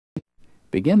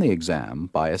Begin the exam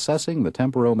by assessing the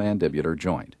temporomandibular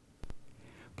joint.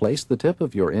 Place the tip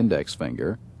of your index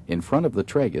finger in front of the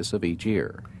tragus of each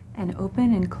ear. And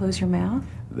open and close your mouth.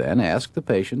 Then ask the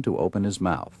patient to open his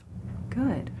mouth.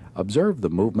 Good. Observe the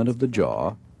movement of the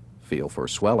jaw, feel for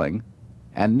swelling,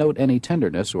 and note any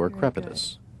tenderness or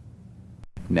crepitus.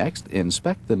 Next,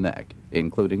 inspect the neck,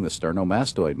 including the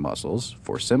sternomastoid muscles,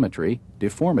 for symmetry,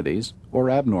 deformities, or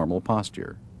abnormal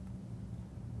posture.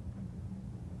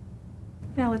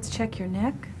 Now let's check your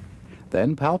neck.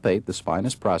 Then palpate the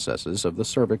spinous processes of the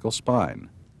cervical spine.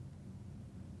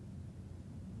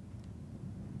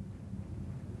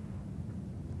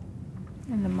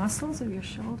 And the muscles of your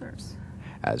shoulders.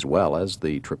 As well as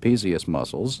the trapezius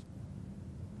muscles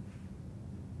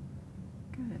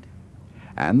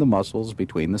and the muscles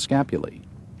between the scapulae.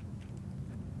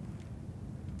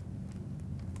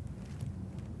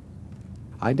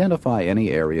 Identify any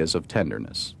areas of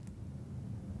tenderness.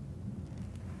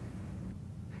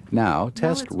 Now,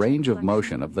 test range of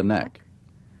motion of the neck.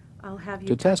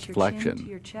 To test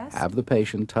flexion, have the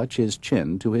patient touch his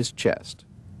chin to his chest.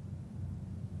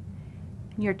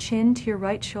 Your chin to your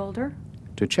right shoulder.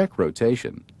 To check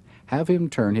rotation, have him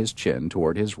turn his chin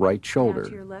toward his right shoulder, Now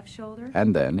to your left shoulder.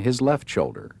 And then his left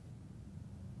shoulder.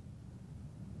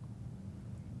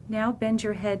 Now bend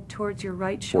your head towards your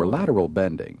right shoulder. For lateral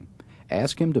bending,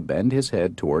 ask him to bend his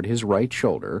head toward his right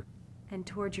shoulder and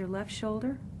toward your left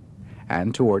shoulder.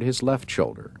 And toward his left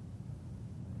shoulder.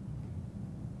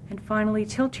 And finally,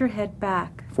 tilt your head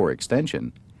back. For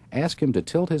extension, ask him to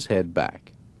tilt his head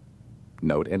back.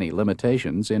 Note any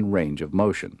limitations in range of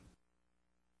motion.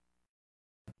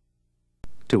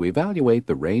 To evaluate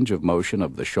the range of motion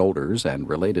of the shoulders and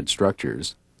related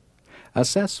structures,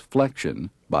 assess flexion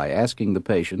by asking the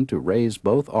patient to raise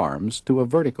both arms to a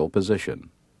vertical position.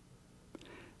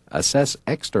 Assess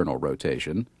external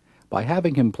rotation by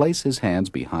having him place his hands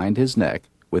behind his neck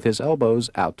with his elbows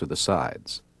out to the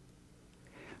sides.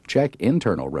 Check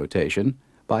internal rotation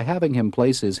by having him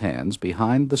place his hands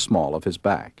behind the small of his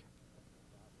back.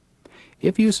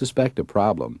 If you suspect a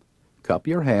problem, cup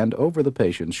your hand over the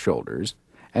patient's shoulders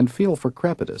and feel for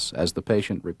crepitus as the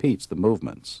patient repeats the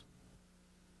movements.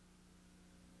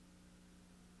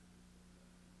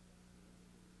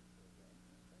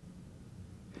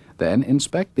 Then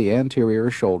inspect the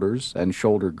anterior shoulders and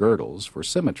shoulder girdles for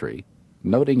symmetry,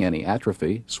 noting any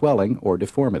atrophy, swelling, or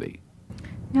deformity.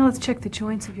 Now let's check the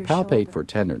joints of your shoulder. Palpate for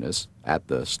tenderness at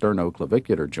the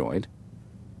sternoclavicular joint,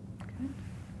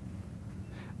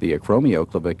 the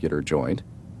acromioclavicular joint,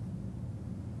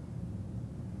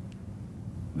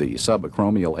 the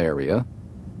subacromial area.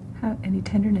 Any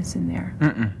tenderness in there?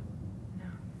 Mm-mm. No.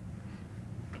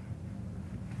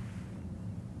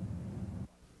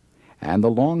 And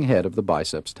the long head of the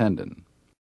biceps tendon.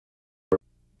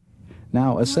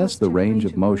 Now assess the range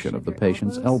of motion of the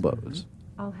patient's elbows.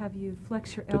 I'll have you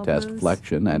flex your To elbows. test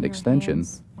flexion and your extension,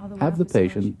 hands all way have up the as far as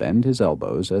patient you bend his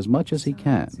elbows as much as he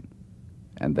can,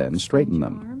 and then straighten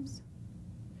Extend your them. arms.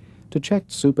 To check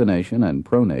supination and Now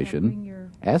bring pronation, your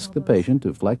ask the elbows patient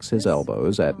to flex his this,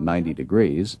 elbows at palm 90 up,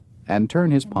 degrees and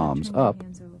turn his and now palms turn your up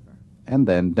hands over. and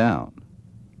then down.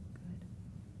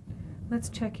 Let's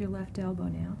check your left elbow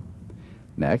now.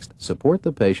 Next, support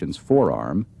the patient's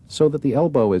forearm so that the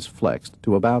elbow is flexed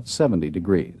to about 70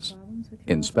 degrees. Problems with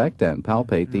your Inspect and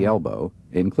palpate the elbow,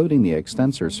 including the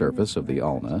extensor surface of the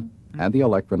ulna and the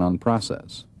olecranon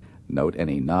process. Note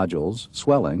any nodules,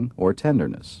 swelling, or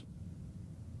tenderness.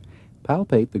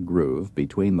 Palpate the groove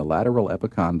between the lateral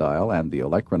epicondyle and the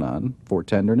olecranon for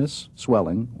tenderness,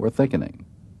 swelling, or thickening.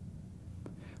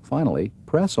 Finally,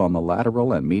 press on the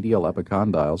lateral and medial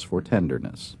epicondyles for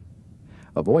tenderness.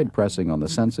 Avoid pressing on the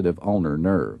sensitive ulnar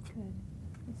nerve. Good.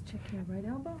 Let's check your right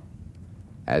elbow.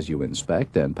 As you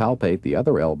inspect and palpate the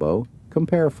other elbow,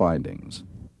 compare findings.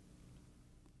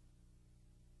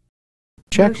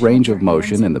 Check range of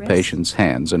motion in the patient's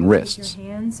hands and Take wrists. your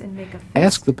hands and make a fist.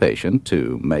 Ask the patient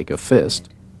to make a fist,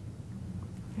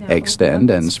 Now open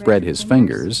extend up and spread your his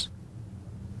fingers,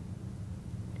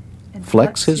 and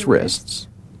flex his your wrists,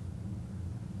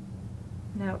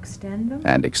 Now extend them.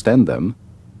 and extend them,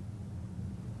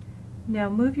 Now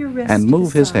move your wrists and to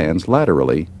move the his side. hands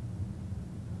laterally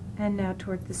And now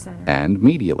toward the center. and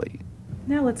medially.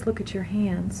 Now let's look at your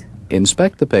hands.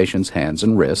 Inspect the patient's hands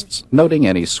and wrists, noting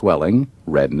any swelling,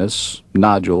 redness,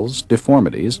 nodules,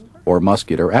 deformities, or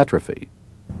muscular atrophy.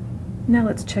 Now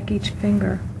let's check each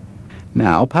finger.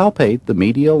 Now palpate the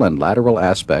medial and lateral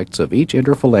aspects of each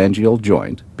interphalangeal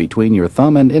joint between your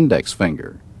thumb and index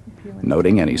finger,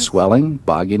 noting any swelling,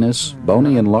 bogginess,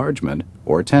 bony enlargement,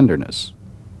 or tenderness.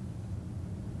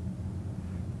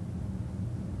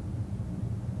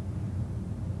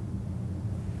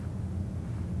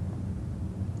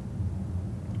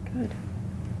 Good.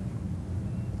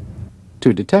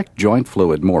 To detect joint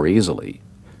fluid more easily,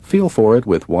 feel for it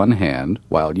with one hand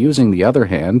while using the other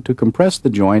hand to compress the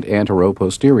joint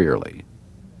antero-posteriorly.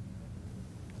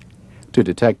 To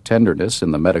detect tenderness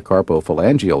in the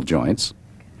metacarpophalangeal joints,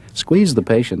 squeeze the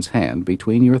patient's hand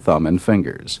between your thumb and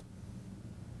fingers.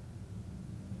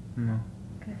 No.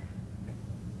 Okay.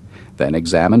 Then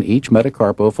examine each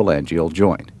metacarpophalangeal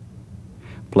joint.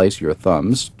 Place your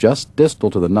thumbs just distal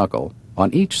to the knuckle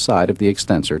on each side of the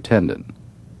extensor tendon.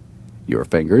 Your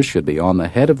fingers should be on the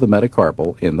head of the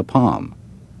metacarpal in the palm.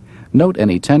 Note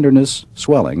any tenderness,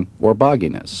 swelling, or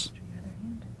bogginess.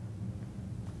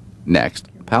 Next,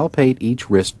 palpate each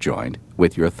wrist joint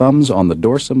with your thumbs on the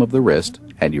dorsum of the wrist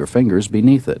and your fingers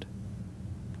beneath it.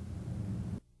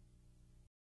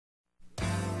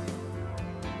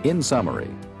 In summary,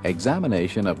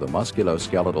 examination of the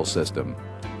musculoskeletal system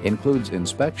includes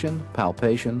inspection,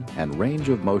 palpation, and range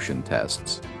of motion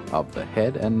tests of the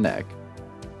head and neck,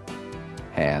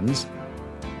 hands,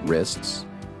 wrists,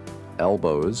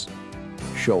 elbows,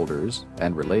 shoulders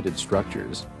and related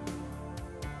structures,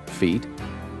 feet,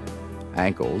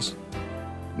 ankles,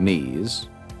 knees,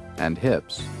 and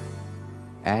hips,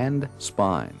 and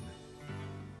spine.